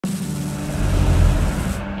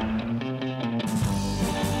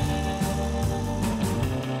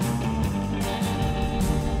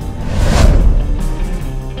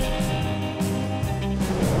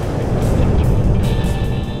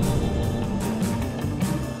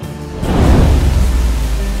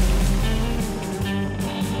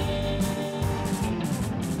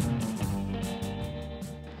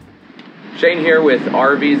Shane here with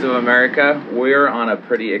RVs of America. We're on a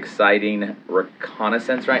pretty exciting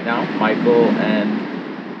reconnaissance right now. Michael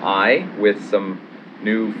and I with some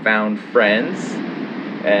newfound friends,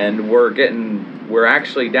 and we're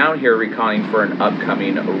actually down here reconning for an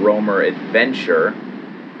upcoming roamer adventure.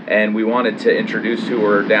 And we wanted to introduce who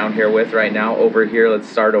we're down here with right now. Over here, let's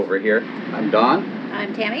start over here. I'm Don.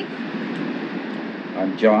 I'm Tammy.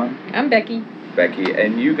 I'm John. I'm Becky. Becky,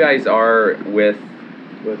 and you guys are with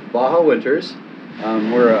Baja Winters.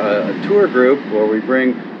 We're a tour group where we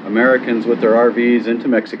bring Americans with their RVs into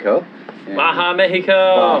Mexico. Baja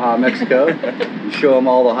Mexico! Baja Mexico. We show them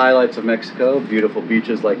all the highlights of Mexico, beautiful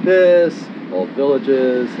beaches like this, old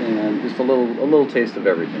villages, and just a little taste of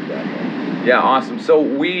everything down there. Yeah, awesome. So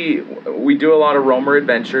we do a lot of roamer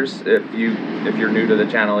adventures. If you're new to the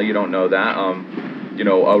channel, you don't know that. You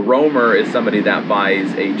know, a roamer is somebody that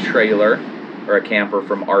buys a trailer or a camper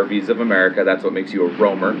from RVs of America. That's what makes you a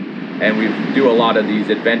roamer. And we do a lot of these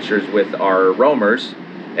adventures with our roamers.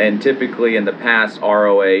 And typically in the past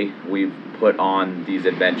ROA, we've put on these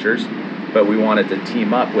adventures, but we wanted to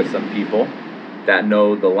team up with some people that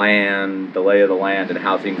know the land, the lay of the land, and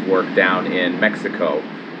how things work down in Mexico.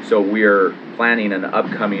 So we're planning an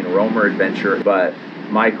upcoming roamer adventure, but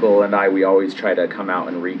Michael and I, we always try to come out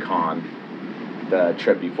and recon the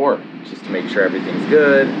trip before, just to make sure everything's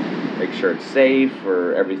good, make sure it's safe,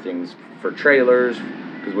 or everything's for trailers,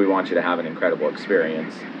 because we want you to have an incredible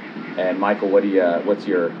experience. And Michael, what's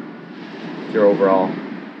your overall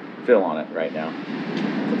feel on it right now?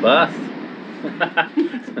 It's a bus.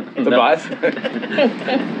 It's a bus?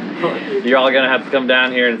 You're all going to have to come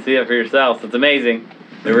down here and see it for yourselves. It's amazing.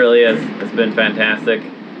 It really is. It's been fantastic.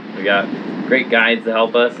 We got great guides to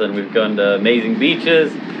help us, and we've gone to amazing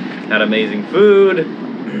beaches, had amazing food,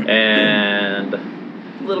 and a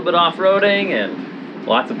little bit off-roading, and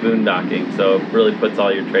lots of boondocking. So it really puts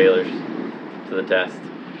all your trailers to the test.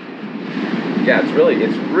 Yeah, it's really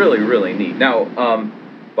neat. Now,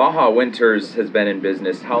 Baja Winters has been in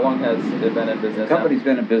business. How long has it been in business? The company's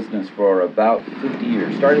been in business for about 50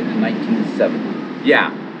 years. Started in 1970.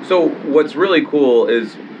 Yeah. So what's really cool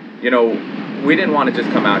is, you know, we didn't want to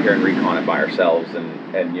just come out here and recon it by ourselves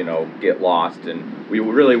and you know, get lost. And we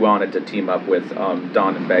really wanted to team up with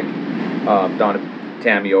Don and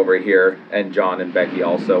Tammy over here, and John and Becky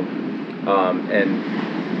also, and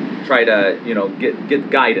try to, you know, get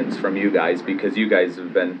guidance from you guys, because you guys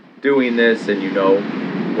have been doing this and you know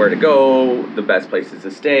where to go, the best places to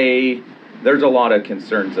stay. There's a lot of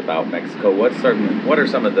concerns about Mexico. What are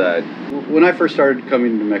some of the... When I first started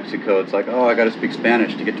coming to Mexico, it's like, oh, I got to speak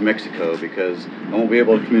Spanish to get to Mexico because I won't be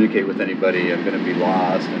able to communicate with anybody. I'm going to be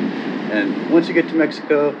lost. And once you get to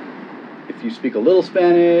Mexico, if you speak a little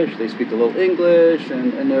Spanish, they speak a little English,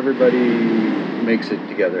 and everybody makes it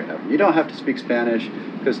together happen. You don't have to speak Spanish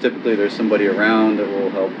because typically there's somebody around that will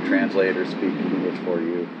help translate or speak English for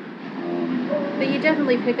you. But you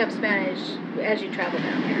definitely pick up Spanish as you travel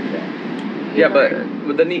down here. Yeah,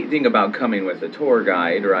 but the neat thing about coming with a tour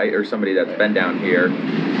guide, right, or somebody that's been down here,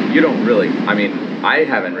 you don't really, I mean, I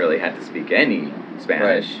haven't really had to speak any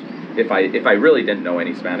Spanish. Right. If I really didn't know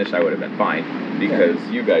any Spanish, I would have been fine, because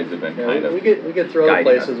you guys have been kind of... We get thrown other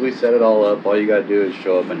places, we set it all up, all you got to do is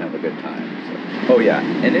show up and have a good time. So. Oh yeah,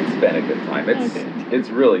 and it's been a good time. It's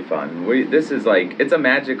really fun. This is like, it's a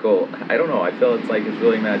magical, I don't know, I feel it's like it's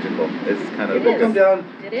really magical. It's kind of... People come down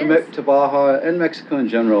to Baja and Mexico in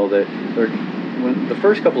general, that when the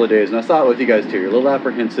first couple of days, and I saw it with you guys too, you're a little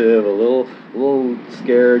apprehensive, a little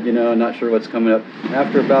scared, you know, not sure what's coming up.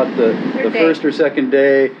 After about the first or second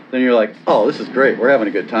day, then you're like, oh, this is great, we're having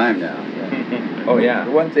a good time now. Yeah. Oh yeah.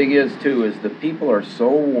 The one thing is too, is the people are so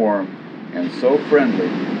warm and so friendly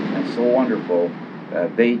and so wonderful.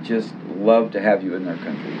 They just love to have you in their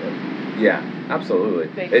country. Yeah, absolutely.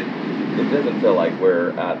 It doesn't feel like we're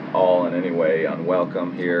at all in any way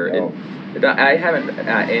unwelcome here. No. I haven't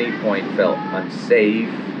at any point felt unsafe.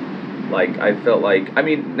 Like, I felt like, I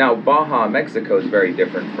mean, now Baja Mexico is very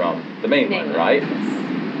different from the mainland, right?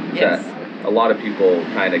 Yes. A lot of people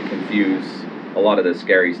kind of confuse a lot of the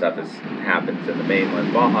scary stuff that happens in the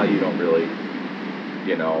mainland. Baja, you don't really,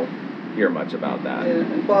 you know, hear much about that.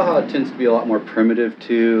 And Baja tends to be a lot more primitive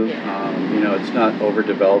too. Yeah. You know, it's not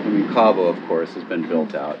overdeveloped. I mean, Cabo, of course, has been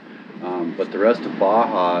built out. But the rest of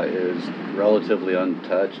Baja is relatively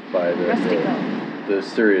untouched by the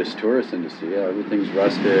serious tourist industry. Yeah, everything's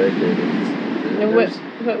rustic. And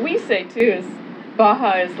what we say too is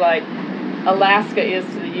Baja is like Alaska is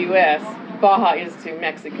to the U.S., Baja is to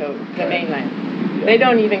Mexico, the mainland. Yeah. They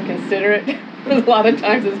don't even consider it a lot of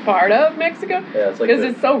times as part of Mexico, because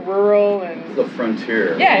it's so rural and it's the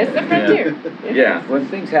frontier. Yeah, it's the frontier. Yeah. When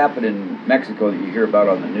things happen in Mexico that you hear about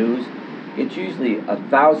on the news, it's usually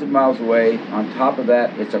 1,000 miles away. On top of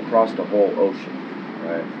that, it's across the whole ocean.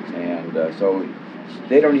 Right. And so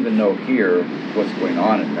they don't even know here what's going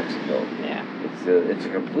on in Mexico. Yeah. It's a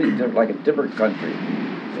complete, like a different country.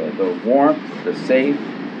 The warmth, the safe,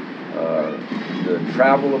 the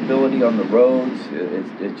travel ability on the roads,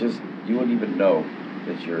 it just, you wouldn't even know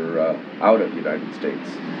that you're out of the United States,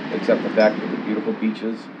 except the fact that the beautiful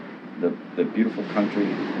beaches, the beautiful country,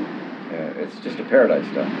 it's just a paradise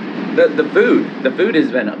down there. The food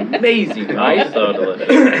has been amazing, right? So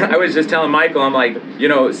delicious. I was just telling Michael, I'm like, you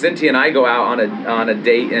know, Cynthia and I go out on a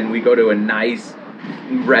date and we go to a nice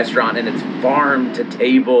restaurant and it's farm to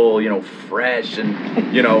table, you know, fresh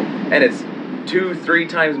and, you know, and it's 2-3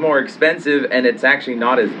 times more expensive and it's actually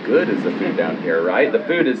not as good as the food down here, right? The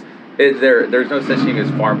food is there's no such thing as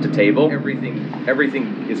farm to table.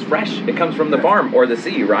 Everything is fresh. It comes from the farm or the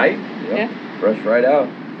sea, right? Yeah. Fresh right out.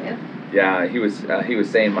 Yeah, he was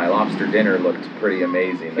saying my lobster dinner looked pretty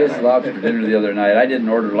amazing. His lobster dinner the other night, I didn't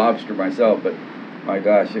order lobster myself, but my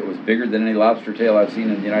gosh, it was bigger than any lobster tail I've seen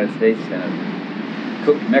in the United States, and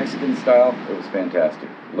cooked Mexican style. It was fantastic.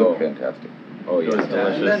 Looked fantastic. Oh yeah, It was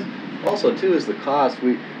delicious. And then also too is the cost.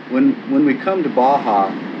 When we come to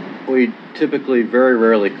Baja, we typically very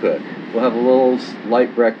rarely cook. We'll have a little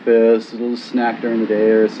light breakfast, a little snack during the day,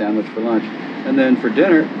 or a sandwich for lunch, and then for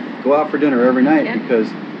dinner, go out for dinner every night because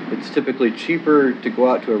it's typically cheaper to go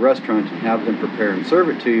out to a restaurant and have them prepare and serve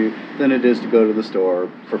it to you than it is to go to the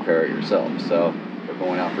store, prepare it yourself. So we're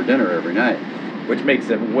going out for dinner every night. which makes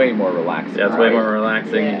it way more relaxing. Yeah, it's right? way more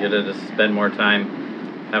relaxing. Yeah. You get to just spend more time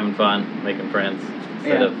having fun, making friends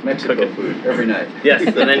instead of Mexico cooking food every night. Yes,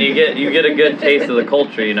 and then you get a good taste of the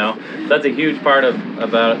culture, you know. That's a huge part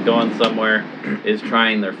about going somewhere is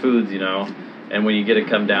trying their foods, you know. And when you get to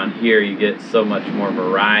come down here, you get so much more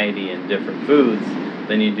variety in different foods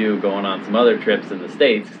than you do going on some other trips in the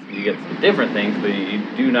States. You get some different things, but you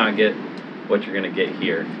do not get what you're going to get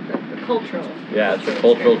here. The cultural. Yeah, it's a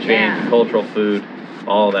cultural change, Yeah. cultural food,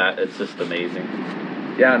 all that. It's just amazing.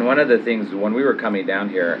 Yeah, and one of the things when we were coming down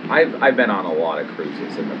here, I've been on a lot of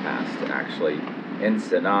cruises in the past, actually.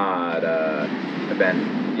 Ensenada, I've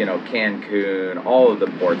been, you know, Cancun, all of the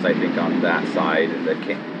ports I think on that side, and the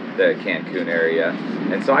Cancun area.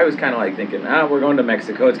 And so I was kind of like thinking, we're going to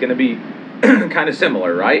Mexico. It's going to be kind of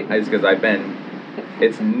similar, right? Because I've been.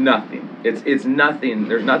 It's nothing. It's nothing.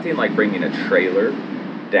 There's nothing like bringing a trailer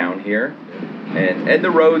down here, and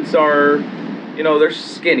the roads are, you know, they're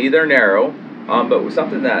skinny, they're narrow. But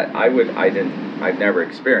something that I've never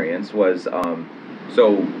experienced was,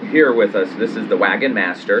 so here with us, this is the Wagon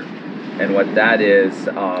Master, and what that is,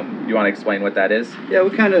 you want to explain what that is? Yeah,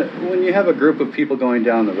 when you have a group of people going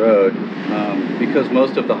down the road, because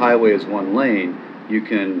most of the highway is one lane, you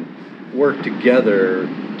can work together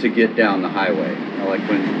to get down the highway. Like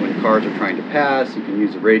when cars are trying to pass, you can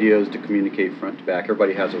use the radios to communicate front to back.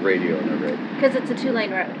 Everybody has a radio in their radio. Because it's a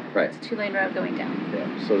 2-lane road. Right. It's a 2-lane road going down.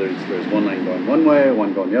 Yeah. So there's one lane going one way,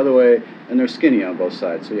 one going the other way, and they're skinny on both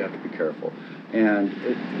sides, so you have to be careful. And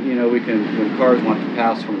when cars want to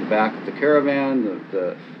pass from the back of the caravan,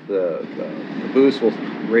 the boost will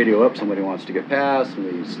radio up somebody wants to get past,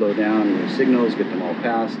 and we slow down and the signals get them all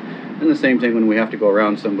past. And the same thing when we have to go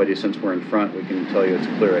around somebody, since we're in front, we can tell you it's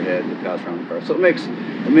clear ahead to pass around the car. So it makes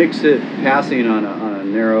it passing on a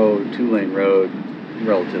narrow 2-lane road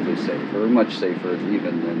relatively safer, much safer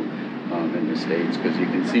even than in the States, because you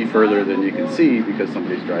can see further than you can see because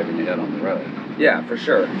somebody's driving ahead on the road. Yeah, for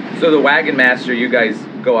sure. So the Wagon Master, you guys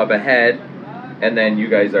go up ahead, and then you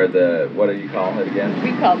guys are the, what do you call it again?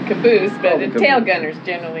 We call it caboose, but the caboose. tail gunners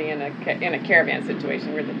generally in a caravan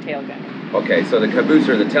situation. We're the tail gunner. Okay, so the caboose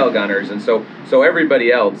are the tail gunners, and so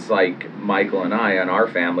everybody else, like Michael and I and our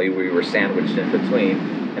family, we were sandwiched in between,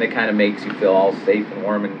 and it kind of makes you feel all safe and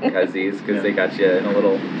warm and cozy because they got you in a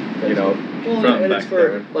little, you know. Well, Front and it's back for,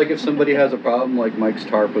 there. like if somebody has a problem, like Mike's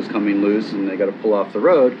tarp was coming loose and they got to pull off the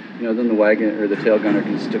road, then the wagon or the tail gunner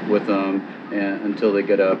can stick with them until they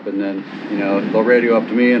get up, and then they'll radio up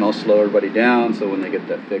to me and I'll slow everybody down so when they get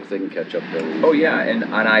that fixed they can catch up really easy. Oh yeah, and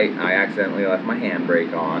I accidentally left my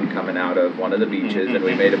handbrake on coming out of one of the beaches, and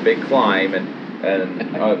we made a big climb, and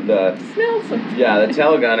the Smells some. yeah, the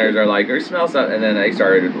tail gunners are like, "We smell something," and then they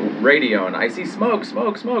started radioing. I see smoke,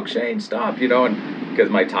 smoke, smoke. Shane, stop! And because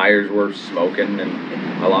my tires were smoking and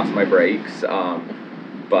I lost my brakes.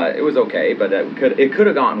 But it was okay. But it could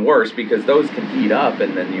have gotten worse because those can heat up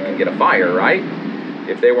and then you can get a fire, right?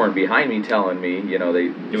 If they weren't behind me telling me,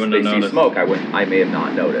 they see noticed. smoke, I may have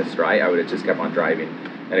not noticed, right? I would have just kept on driving,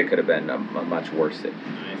 and it could have been a much worse thing.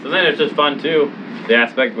 So then it's just fun too. The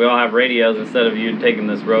aspect we all have radios instead of you taking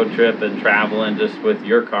this road trip and traveling just with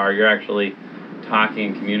your car. You're actually talking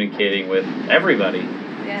and communicating with everybody.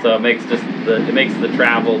 Yeah. So it makes the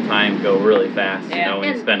travel time go really fast. You Yeah. know, when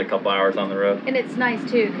you And- spend a couple hours on the road. And it's nice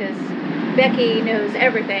too, because Becky knows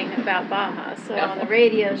everything about Baja. So on the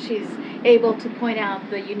radio, she's able to point out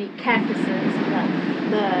the unique cactuses,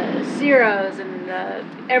 and the ceros, and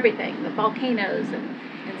everything, the volcanoes, and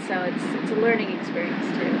so it's a learning experience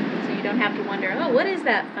too. So you don't have to wonder, oh, what is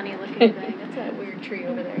that funny looking thing? That's that weird tree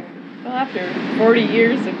over there. Well, after 40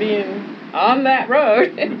 years of being on that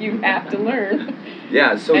road, you have to learn.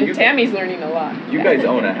 Yeah, so And you Tammy's learning a lot. guys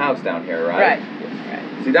own a house down here, right? Right.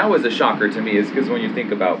 See, that was a shocker to me, is because when you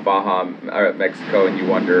think about Baja Mexico, and you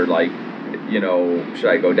wonder, like, you know, should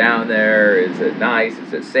I go down there? Is it nice?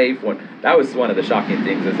 Is it safe? That was one of the shocking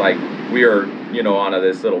things. Is like we are, you know, on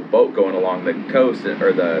this little boat going along the coast, or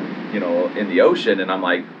in the ocean, and I'm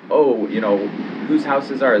like, oh, you know, whose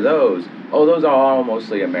houses are those? Oh, those are all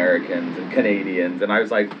mostly Americans and Canadians. And I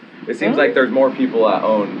was like, it seems like there's more people that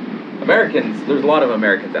own Americans. There's a lot of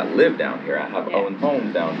Americans that live down here, that have owned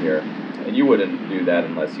homes down here, and you wouldn't do that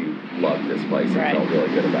unless you loved this place and Right. felt really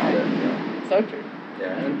good about it. You know? So true.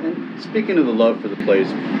 Yeah, and speaking of the love for the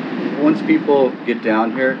place, once people get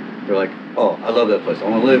down here, they're like, oh, I love that place. I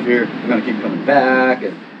want to live here. I'm going to keep coming back.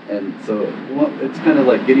 And so it's kind of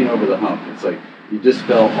like getting over the hump. It's like you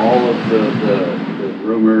dispel all of the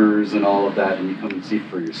rumors and all of that, and you come and see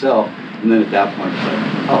for yourself. And then at that point, it's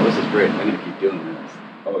like, oh, this is great. I'm going to keep doing this.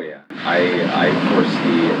 Oh yeah, I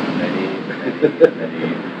foresee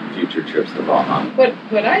many future trips to Baja.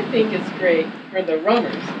 What I think is great for the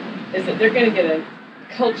roamers is that they're going to get a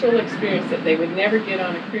cultural experience that they would never get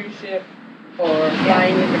on a cruise ship, or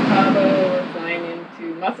flying into Cabo, or flying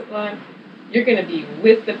into Mazatlan. You're going to be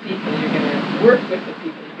with the people. You're going to work with the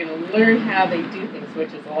people. You're going to learn how they do things,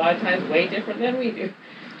 which is a lot of times way different than we do.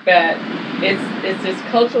 But it's this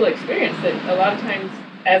cultural experience that a lot of times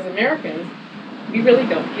as Americans we really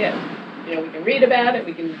don't get. You know, we can read about it,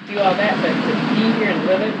 we can do all that, but to be here and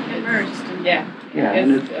live it, Immersed. Yeah,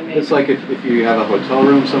 and it's amazing. it's like if you have a hotel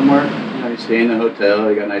room somewhere, you know, you stay in the hotel,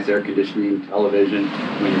 you got nice air conditioning, television.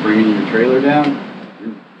 When you're bringing your trailer down,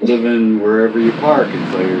 you're living wherever you park,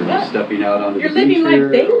 and so you're Well, stepping out onto You're the beach living here,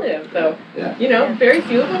 like they or- live, though. Yeah. You know, very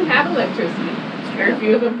few of them have electricity. Very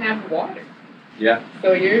few of them have water. Yeah.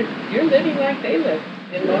 So you're living like they live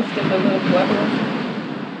in most of the little pueblos.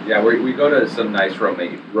 Yeah, we go to some nice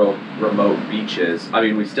remote beaches. I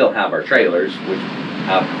mean, we still have our trailers, which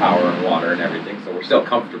have power and water and everything, so we're still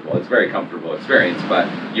comfortable. It's a very comfortable experience, but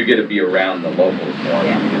you get to be around the locals more.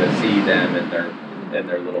 Yeah. You get to see them in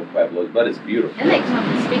their little pueblos, but it's beautiful. And they come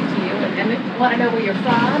and speak to you, and they want to know where you're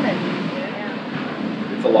from,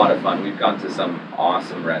 and It's a lot of fun. We've gone to some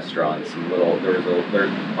awesome restaurants.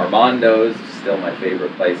 There's Armando's, still my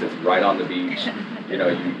favorite place. It's right on the beach. You know,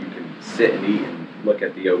 you can sit and eat and look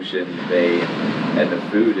at the ocean, the bay, and the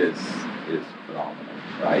food is phenomenal.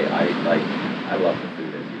 I love the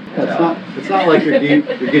food. As you can tell. It's not like you're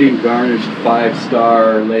getting garnished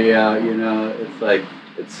 5-star layout. You know, it's like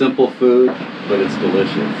it's simple food, but it's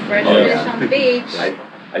delicious. fresh Oh, fish yeah. on the beach.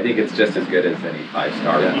 I think it's just as good as any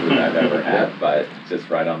 5-star food I've ever had, but just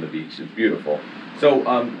right on the beach. It's beautiful. So,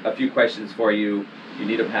 a few questions for you. You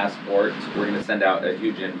need a passport. We're going to send out a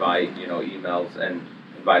huge invite, emails, and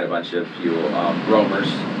invite a bunch of you roamers,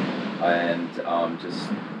 and just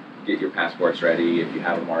get your passports ready. If you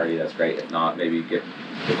have them already, that's great. If not, maybe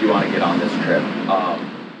if you want to get on this trip.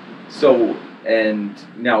 And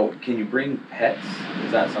now, can you bring pets?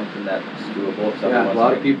 Is that something that's doable? If someone Yeah, a wants lot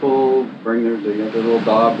to of people bring their little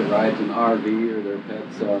dog that rides an RV or their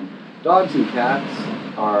pets. Dogs and cats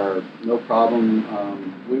are no problem.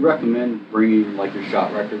 We recommend bringing like your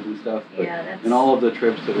shot records and stuff. But Yeah, that's- in all of the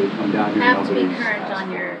trips that have come down here, Have to be nobody's current asked on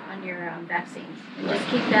for your it. vaccines. And just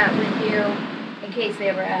keep that with you in case they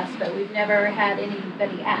ever ask. But we've never had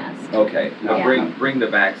anybody ask. Okay, now Yeah. bring the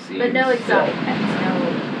vaccine. But no exotic still. pets.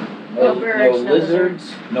 No birds. No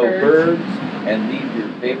lizards, no birds, and leave your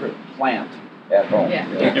favorite plant at home. Yeah.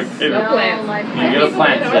 Yes. No No, plants. like- You get a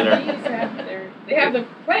plant sitter. They have the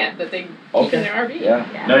plant that they keep Okay. in their RV. Yeah.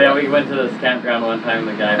 No, yeah, we went to this campground one time.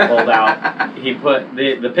 The guy pulled out. He put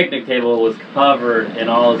the picnic table was covered in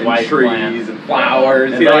all his And white trees plants. and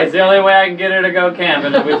flowers. It's like, it's the only way I can get her to go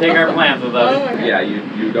camping if we take our plants with Oh us. my God. Yeah,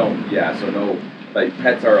 you don't. Yeah, so no. Like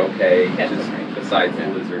pets are okay. Pets just are okay. besides the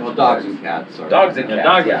lizards. Well, dogs and cats are. Dogs and Yeah, cats.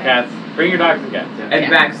 dogs yeah. and cats. Bring your dogs and cats. And Yeah.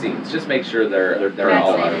 vaccines. Just make sure they're all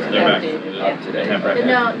Vaccinated. They're up vaccinated. to date. Yeah.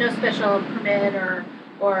 But no special permit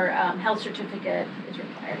or health certificate is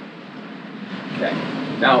required. Okay.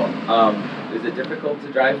 Now, is it difficult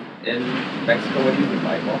to drive in Mexico? What do you think,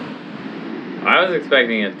 Michael? I was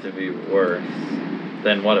expecting it to be worse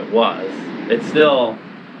than what it was. It's still,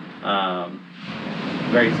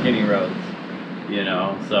 very skinny roads, you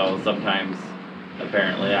know. So sometimes,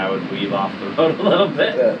 apparently, I would weave off the road a little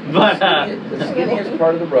bit. The skinniest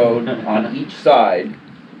part of the road on each side,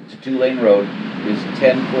 it's a 2-lane road, is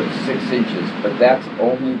 10 foot 6 inches, but that's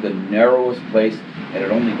only the narrowest place, and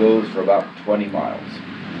it only goes for about 20 miles.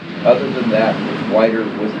 Other than that, it's wider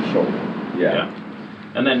with the shoulder. Yeah.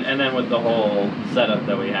 And then with the whole setup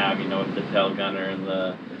that we have, you know, with the tail gunner and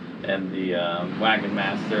the wagon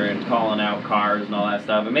master and calling out cars and all that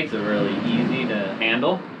stuff, it makes it really easy to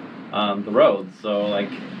handle the roads. So like,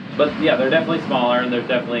 but yeah, they're definitely smaller, and they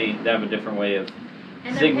have a different way of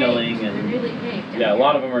And signaling they're and newly paved. yeah, a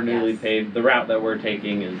lot of them are newly Yes. paved. The route that we're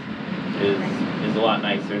taking is a lot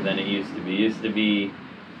nicer than it used to be. It used to be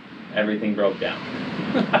everything broke down.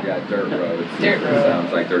 Yeah, dirt roads. Dirt It roads.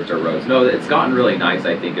 sounds like dirt roads. No, it's gotten really nice,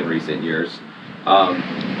 I think, in recent years.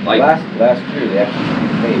 Like Last year, they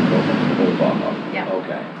actually paved almost the whole Baja. Yeah.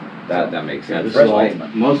 okay, that makes Yeah, sense. this Fresh is all,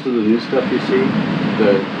 pavement. most of the new stuff you see,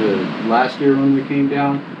 the last year when we came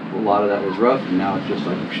down, a lot of that was rough, and now it's just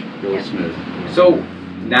like really Yeah. smooth. So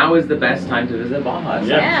now is the best time to visit Baja. it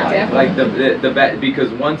Yeah. sounds like the bet,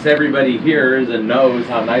 because once everybody hears and knows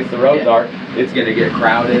how nice the roads are, it's gonna get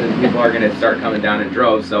crowded and people are gonna start coming down in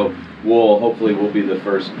droves. So hopefully we'll be the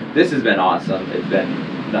first. This has been awesome. It's been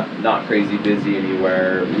not crazy busy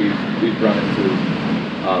anywhere. We've run into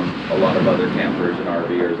a lot of other campers and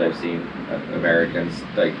RVers. I've seen Americans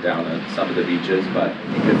like down on some of the beaches, but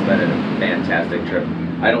it's been a fantastic trip.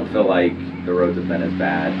 I don't feel like the roads have been as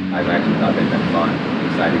bad. I've actually thought they've been fun,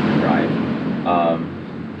 exciting to drive.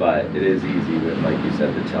 But it is easy with, like you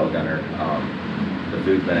said, the tail gunner. The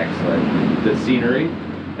food's been excellent. The scenery,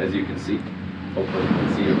 as you can see, hopefully you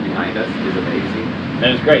can see it behind us, is amazing. And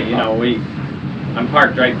it's great, you know, I'm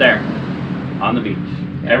parked right there on the beach.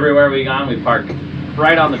 Everywhere we gone, we park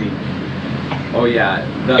right on the beach. Oh yeah,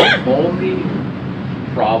 the only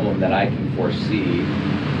problem that I can foresee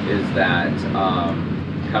is that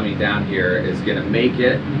coming down here is gonna make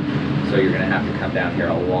it so you're gonna have to come down here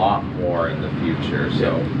a lot more in the future.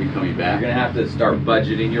 So We'll be coming you're back. gonna have to start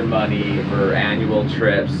budgeting your money for annual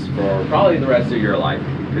trips for probably the rest of your life,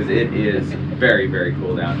 because it is very, very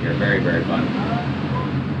cool down here. Very, very fun.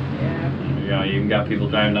 You know, you even got people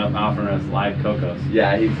driving up offering us live cocos.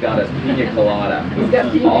 Yeah, he's got us pina colada. He's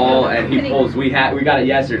got pina All colada. and he pulls. We got it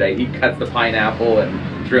yesterday. He cuts the pineapple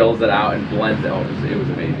and drills it out and blends it. Oh, it was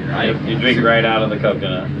amazing, right? You drink right out of the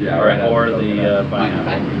coconut. Yeah, or, right out of or the the coconut.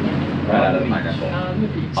 pineapple. Right out of the pineapple. On the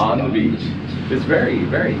beach. On the beach. It's very,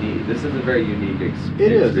 very neat. This is a very unique experience.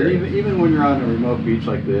 It is, and even when you're on a remote beach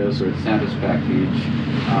like this, or at Santa's Pack Beach,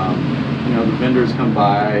 you know, the vendors come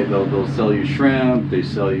by, they'll sell you shrimp, they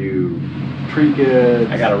sell you trinkets.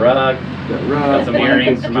 I got a rug. got some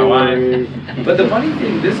earrings for my wife. But the funny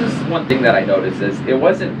thing, this is one thing that I noticed is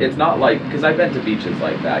it's not like, because I've been to beaches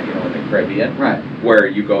like that, you know, in the Caribbean, Right. where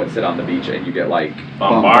you go and sit on the beach and you get like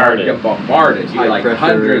Bombarded. You get bombarded. You High get like pressure.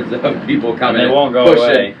 hundreds of people coming And they in, won't go pushing,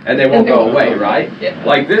 away. and they won't go away, right? Yeah.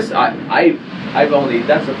 Like this, I've only,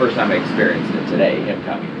 that's the first time I experienced it today, him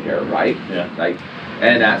coming here, right? Yeah. Like,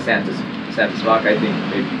 and at Santa's Rock, I think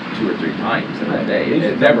maybe 2 or 3 times in a day. They It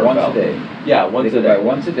just never come once felt. a day. Yeah, once They a go by day.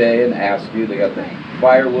 once a day and ask you. They got the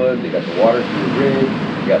firewood, they got the water for your rig,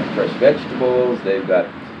 they got the fresh vegetables, they've got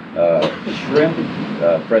shrimp,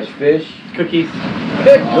 fresh fish, Cookies.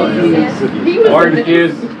 Yes. He was Orange in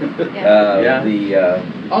juice. Yeah.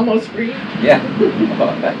 almost free. Yeah.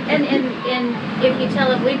 And if you tell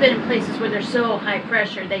them, we've been in places where they're so high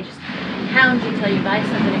pressure, they just hound you till you buy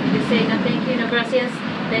something. If you say no thank you, no gracias,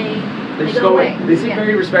 they just go away. They seem Yeah.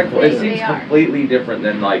 very respectful. They- It seems they are. completely different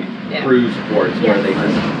than like Yeah. cruise ports where Yes. they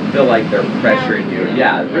just feel like they're pressuring you.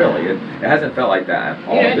 Yeah, Yeah. really. It hasn't felt like that at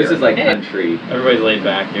all. Yeah. This is like And it- country. Everybody's laid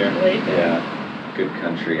back here. Yeah, good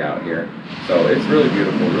country out here. So it's really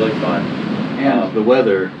beautiful, really fun. And the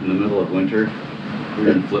weather in the middle of winter, we're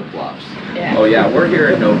in flip-flops. Yeah. Oh yeah, we're here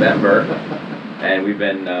in November, and we've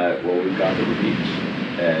been we've gone to the beach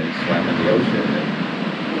and swam in the ocean. And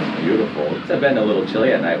it's beautiful. It's been a little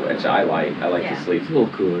chilly at night, which I like. I like Yeah. to sleep It's a little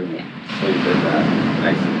cooler. sleep in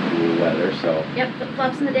nice and cool weather. So Yep, flip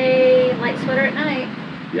flops in the day, light sweater at night.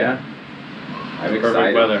 yeah, I'm Perfect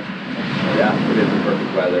excited. weather. Yeah, it is the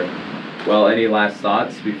perfect weather. Well, any last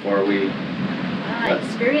thoughts before we?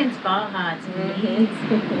 Experience Baja, it's amazing.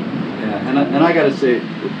 Yeah, and I gotta say,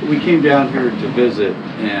 we came down here to visit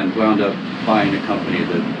and wound up buying a company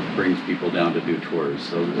that brings people down to do tours.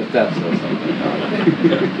 So if that says something about it.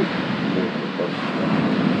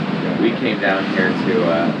 We came down here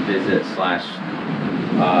to visit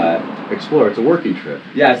 / Explore. It's a working trip.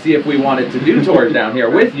 yeah, see if we wanted to do tours down here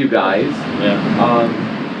with you guys. Yeah.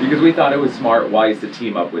 because we thought it was smart, wise to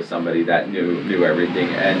team up with somebody that knew everything,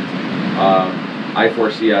 and I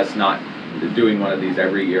foresee us not doing one of these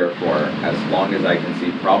every year for as long as I can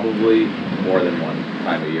see, probably more than one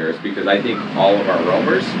time a year. It's because I think all of our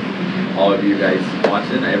roamers, all of you guys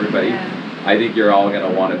watching, everybody, I think you're all gonna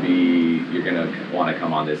want to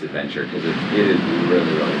come on this adventure because it is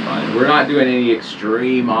really, really fun. We're not doing any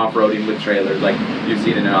extreme off-roading with trailers like you've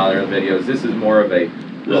seen in other videos. This is more of a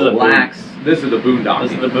relax. This is the boondocking.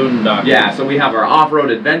 This is the boondocking. Yeah, so we have our off-road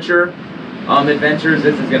adventures.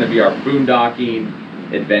 This is going to be our boondocking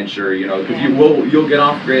adventure. You know, because you'll get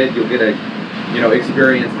off grid. You'll get to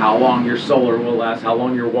experience how long your solar will last, how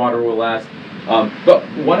long your water will last. But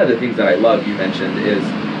one of the things that I love you mentioned is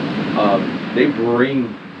they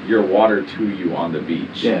bring your water to you on the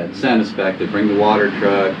beach. Yeah, it's Sanispec. They bring the water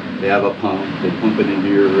truck. They have a pump. They pump it into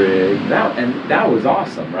your rig. That was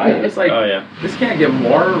awesome, right? Yeah. It's like, oh yeah, this can't get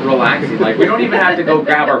more relaxing. Like, we don't even have to go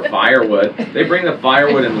grab our firewood. They bring the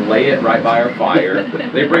firewood and lay it right by our fire.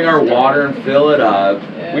 They bring our water and fill it up.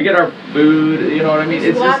 Yeah. We get our food. You know what I mean?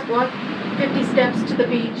 It's just walk 50 steps to the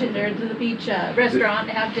beach and to the beach restaurant,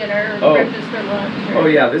 have dinner, Oh. breakfast for lunch. oh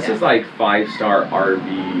yeah, this is like 5-star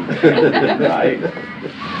RV. Right?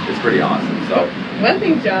 It's pretty awesome. So One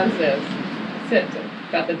thing John said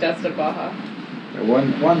about the dust of Baja.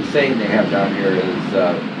 One saying they have down here is,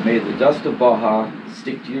 may the dust of Baja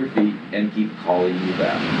stick to your feet and keep calling you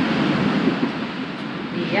back.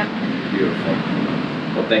 Yep. beautiful.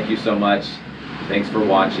 Well, thank you so much. Thanks for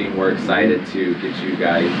watching. We're excited to get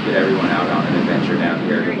everyone out on an adventure down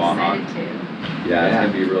here We're to Baja. excited too. Yeah, it's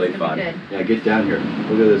gonna be really It's gonna fun. be good. Yeah, get down here.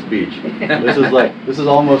 Look at this beach. This is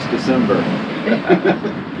almost December.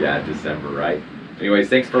 Yeah, December, right? Anyways,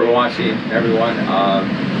 thanks for watching, everyone.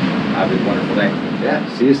 Have a wonderful day.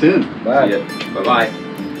 Yeah, see you soon. Bye. See ya. Bye-bye.